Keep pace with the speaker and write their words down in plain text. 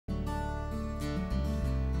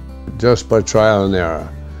just by trial and error.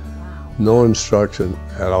 No instruction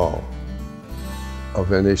at all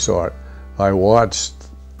of any sort. I watched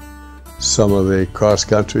some of the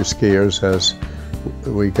cross-country skiers as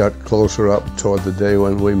we got closer up toward the day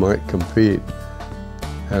when we might compete.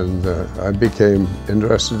 And I became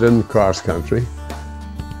interested in cross-country.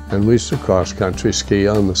 And we used to cross-country ski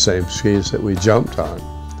on the same skis that we jumped on.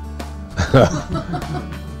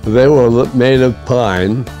 They were made of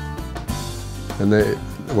pine, and they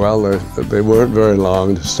weren't very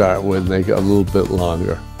long to start with, and they got a little bit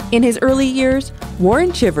longer. In his early years,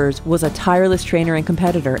 Warren Chivers was a tireless trainer and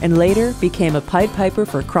competitor, and later became a Pied Piper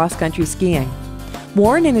for cross-country skiing.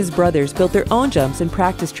 Warren and his brothers built their own jumps and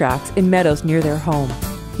practice tracks in meadows near their home.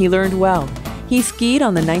 He learned well. He skied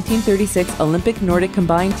on the 1936 Olympic Nordic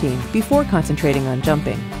combined team before concentrating on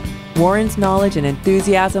jumping. Warren's knowledge and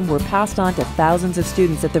enthusiasm were passed on to thousands of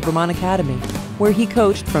students at the Vermont Academy, where he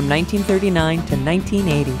coached from 1939 to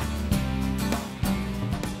 1980.